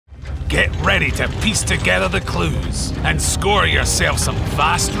Get ready to piece together the clues and score yourself some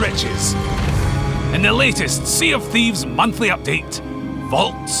vast riches in the latest Sea of Thieves monthly update,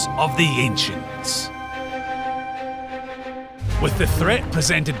 Vaults of the Ancients. With the threat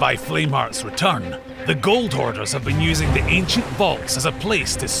presented by Flameheart's return, the Gold Hoarders have been using the ancient vaults as a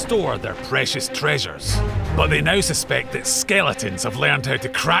place to store their precious treasures. But they now suspect that skeletons have learned how to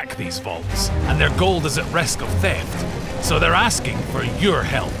crack these vaults, and their gold is at risk of theft, so they're asking for your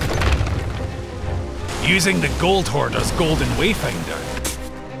help. Using the Gold Hoarder's Golden Wayfinder,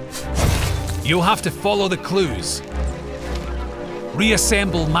 you'll have to follow the clues,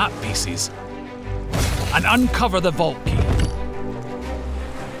 reassemble map pieces, and uncover the vault key.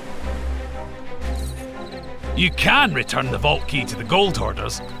 You can return the vault key to the Gold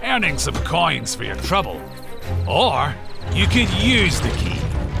Hoarders, earning some coins for your trouble. Or you could use the key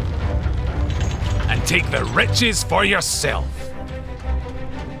and take the riches for yourself.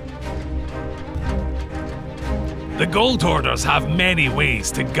 The Gold Hoarders have many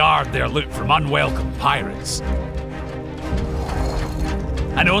ways to guard their loot from unwelcome pirates.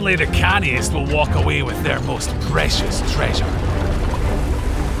 And only the canniest will walk away with their most precious treasure.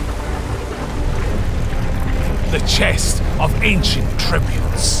 The chest of ancient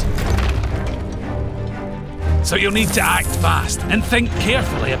tributes. So you'll need to act fast and think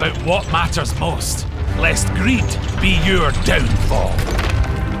carefully about what matters most, lest greed be your downfall.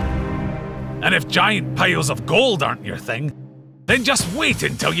 And if giant piles of gold aren't your thing, then just wait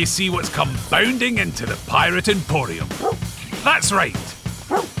until you see what's come bounding into the Pirate Emporium. That's right.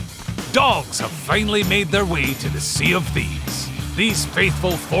 Dogs have finally made their way to the Sea of Thieves. These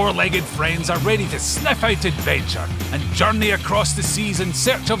faithful four-legged friends are ready to sniff out adventure and journey across the seas in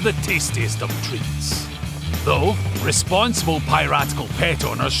search of the tastiest of treats. Though, responsible piratical pet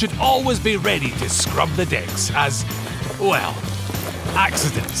owners should always be ready to scrub the decks as, well,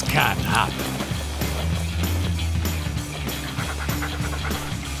 accidents can happen.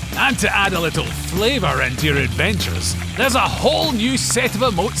 And to add a little flavour into your adventures, there's a whole new set of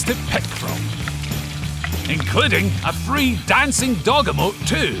emotes to pick from. Including a free dancing dog emote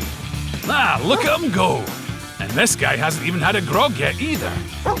too. Ah, look at him go! And this guy hasn't even had a grog yet either.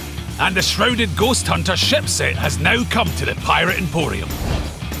 And the Shrouded Ghost Hunter ship set has now come to the Pirate Emporium.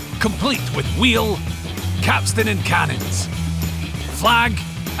 Complete with wheel, capstan and cannons, flag,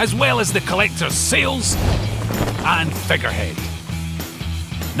 as well as the collector's sails and figurehead.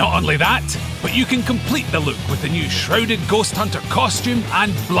 Not only that, but you can complete the look with the new Shrouded Ghost Hunter costume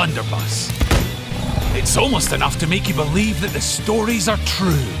and blunderbuss. It's almost enough to make you believe that the stories are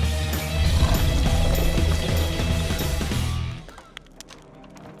true.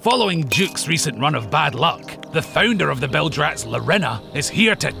 Following Duke's recent run of bad luck, the founder of the Bildrats, Lorena, is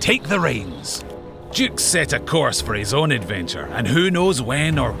here to take the reins. Duke's set a course for his own adventure, and who knows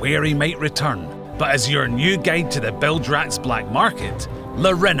when or where he might return. But as your new guide to the Bildrats Black Market,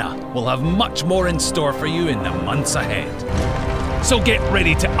 Lorena will have much more in store for you in the months ahead. So get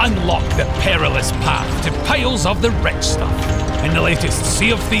ready to unlock the perilous path to piles of the rich stuff in the latest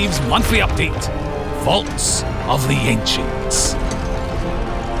Sea of Thieves monthly update, Vaults of the Ancients.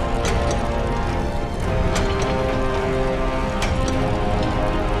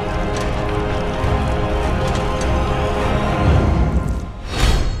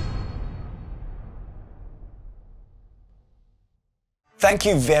 Thank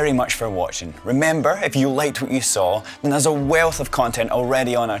you very much for watching. Remember, if you liked what you saw, then there's a wealth of content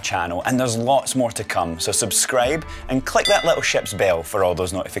already on our channel and there's lots more to come, so subscribe and click that little ship's bell for all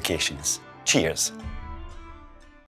those notifications. Cheers.